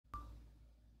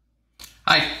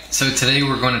Hi, so today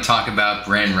we're going to talk about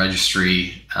brand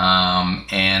registry,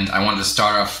 and I wanted to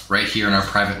start off right here in our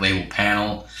private label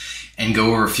panel and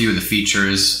go over a few of the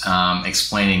features,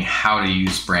 explaining how to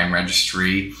use brand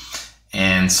registry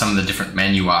and some of the different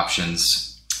menu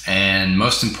options. And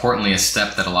most importantly, a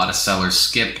step that a lot of sellers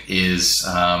skip is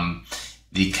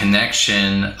the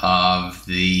connection of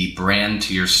the brand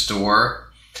to your store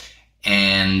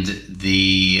and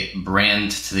the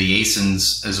brand to the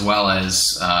ASINs, as well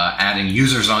as adding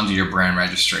users onto your brand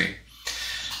registry.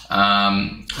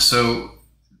 So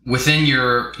within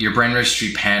your brand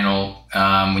registry panel,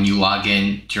 when you log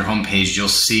in to your homepage, you'll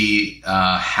see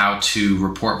how to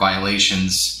report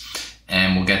violations,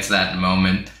 and we'll get to that in a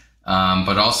moment.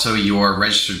 But also your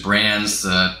registered brands,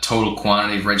 the total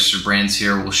quantity of registered brands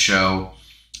here will show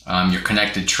your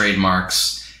connected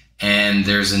trademarks. And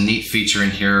there's a neat feature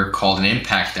in here called an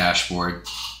impact dashboard.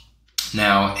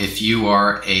 Now, if you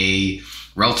are a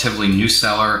relatively new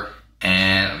seller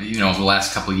and, over the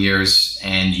last couple of years,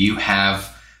 and you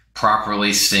have properly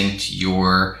synced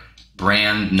your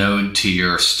brand node to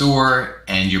your store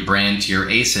and your brand to your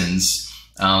ASINs,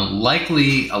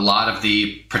 likely a lot of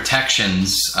the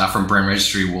protections from brand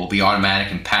registry will be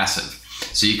automatic and passive.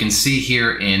 So you can see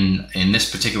here in this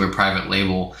particular private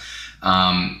label,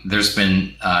 there's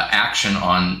been action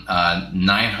on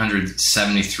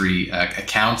 973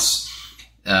 accounts.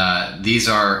 These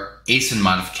are ASIN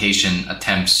modification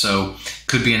attempts, so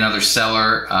could be another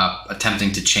seller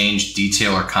attempting to change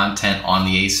detail or content on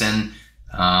the ASIN,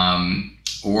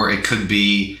 or it could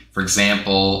be, for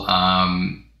example,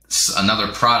 another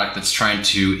product that's trying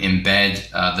to embed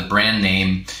the brand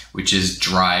name, which is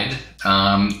dried,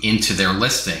 into their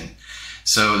listing.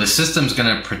 So the system's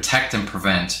going to protect and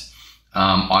prevent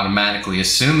automatically,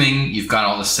 assuming you've got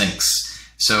all the syncs.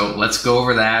 So let's go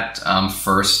over that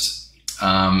first.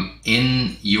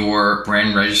 In your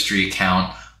brand registry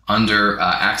account, under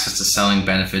access to selling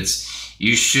benefits,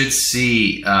 you should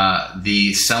see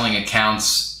the selling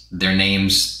accounts, their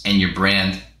names, and your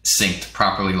brand synced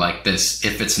properly like this.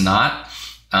 If it's not,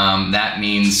 that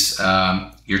means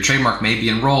your trademark may be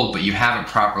enrolled, but you haven't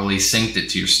properly synced it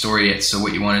to your store yet. So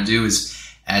what you want to do is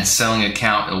add selling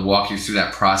account. It'll walk you through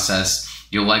that process.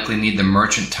 You'll likely need the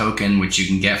merchant token, which you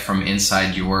can get from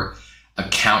inside your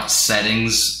account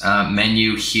settings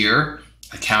menu here,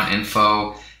 account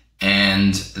info,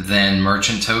 and then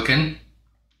merchant token.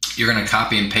 You're going to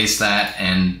copy and paste that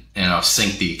and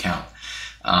sync the account.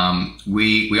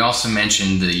 We also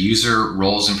mentioned the user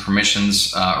roles and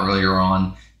permissions earlier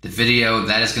on. The video,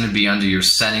 that is going to be under your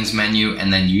settings menu,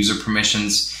 and then user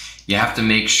permissions. You have to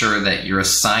make sure that you're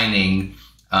assigning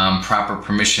proper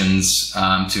permissions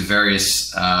to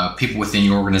various people within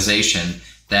your organization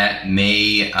that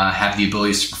may have the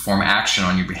abilities to perform action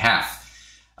on your behalf.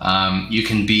 You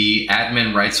can be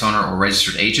admin, rights owner, or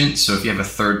registered agent. So if you have a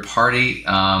third party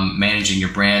managing your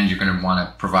brand, you're going to want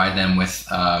to provide them with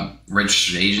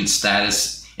registered agent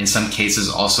status. In some cases,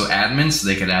 also admin, so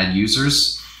they could add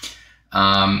users.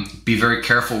 Be very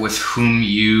careful with whom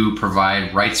you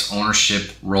provide rights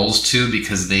ownership roles to,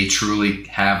 because they truly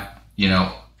have,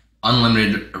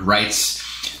 unlimited rights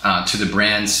to the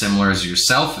brand, similar as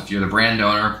yourself if you're the brand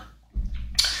owner.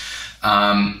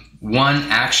 One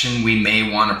action we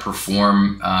may want to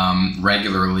perform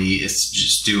regularly is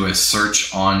just do a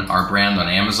search on our brand on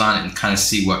Amazon and kind of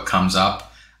see what comes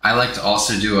up. I like to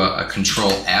also do a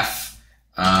Control F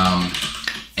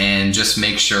and just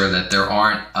make sure that there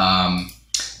are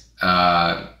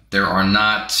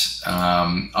not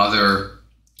other,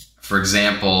 for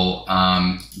example,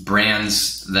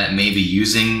 brands that may be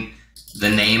using the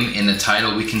name in the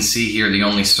title. We can see here the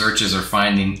only searches are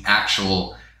finding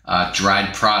actual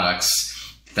dried products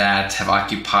that have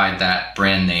occupied that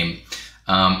brand name.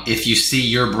 If you see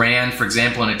your brand, for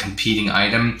example, in a competing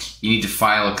item, you need to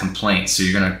file a complaint. So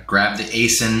you're going to grab the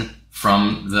ASIN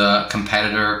from the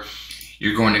competitor.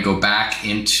 You're going to go back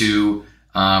into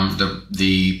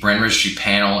the brand registry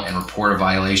panel and report a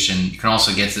violation. You can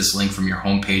also get this link from your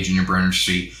homepage in your brand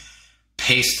registry.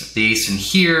 Paste the ASIN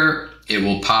here. It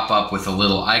will pop up with a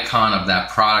little icon of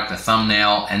that product, a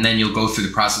thumbnail, and then you'll go through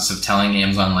the process of telling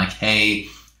Amazon, like, hey,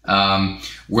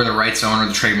 we're the rights owner,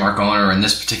 the trademark owner, and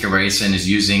this particular ASIN is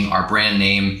using our brand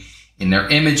name in their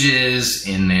images,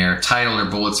 in their title, their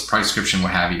bullets, price description,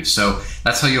 what have you. So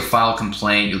that's how you'll file a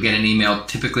complaint. You'll get an email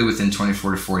typically within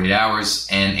 24 to 48 hours,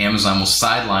 and Amazon will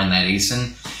sideline that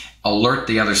ASIN, alert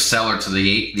the other seller to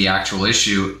the actual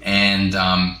issue, and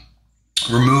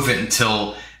remove it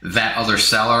until that other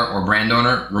seller or brand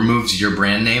owner removes your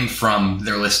brand name from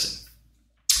their listing.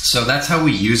 So that's how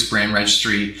we use brand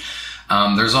registry.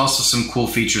 There's also some cool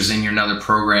features in here. Another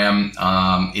program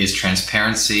is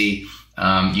transparency.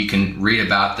 You can read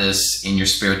about this in your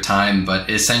spare time, but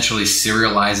it essentially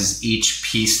serializes each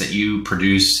piece that you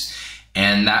produce,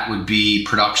 and that would be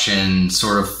production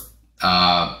sort of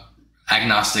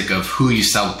agnostic of who you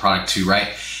sell the product to, right?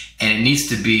 And it needs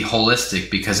to be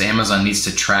holistic because Amazon needs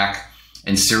to track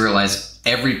and serialize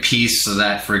every piece so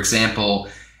that, for example,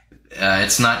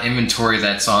 it's not inventory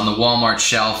that's on the Walmart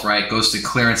shelf, right? Goes to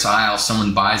clearance aisle,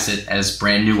 someone buys it as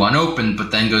brand new unopened,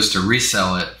 but then goes to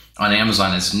resell it on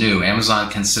Amazon as new. Amazon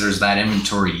considers that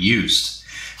inventory used.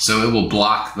 So it will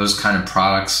block those kind of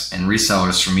products and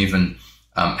resellers from even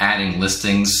adding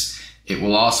listings. It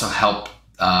will also help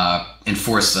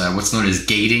enforce what's known as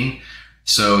gating.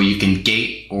 So you can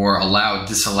gate or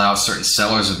disallow certain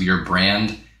sellers of your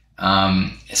brand.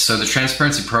 So the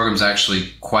transparency program is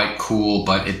actually quite cool,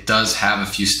 but it does have a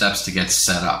few steps to get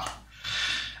set up.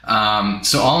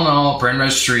 So all in all, Brand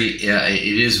Registry,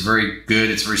 it is very good.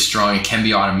 It's very strong. It can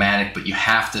be automatic, but you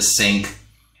have to sync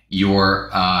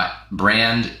your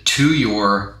brand to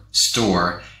your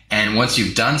store. And once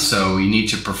you've done so, you need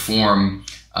to perform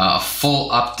a full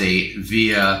update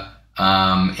via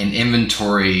an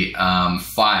inventory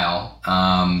file,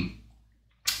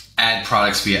 add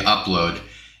products via upload,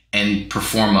 and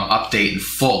perform an update in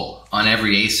full on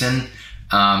every ASIN,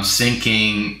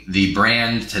 syncing the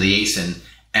brand to the ASIN.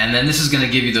 And then this is going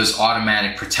to give you those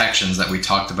automatic protections that we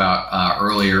talked about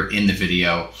earlier in the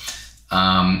video.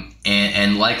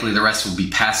 And likely the rest will be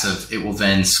passive. It will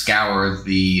then scour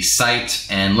the site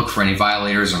and look for any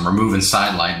violators and remove and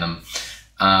sideline them.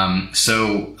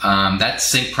 That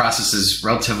sync process is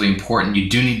relatively important. You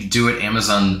do need to do it.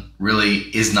 Amazon really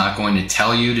is not going to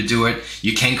tell you to do it.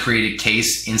 You can create a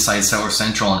case inside Seller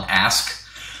Central and ask,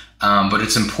 but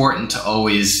it's important to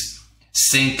always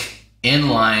sync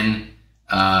inline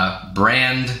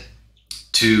brand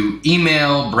to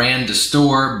email, brand to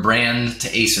store, brand to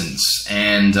ASINs.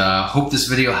 And hope this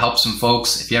video helps some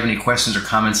folks. If you have any questions or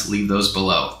comments, leave those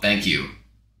below. Thank you.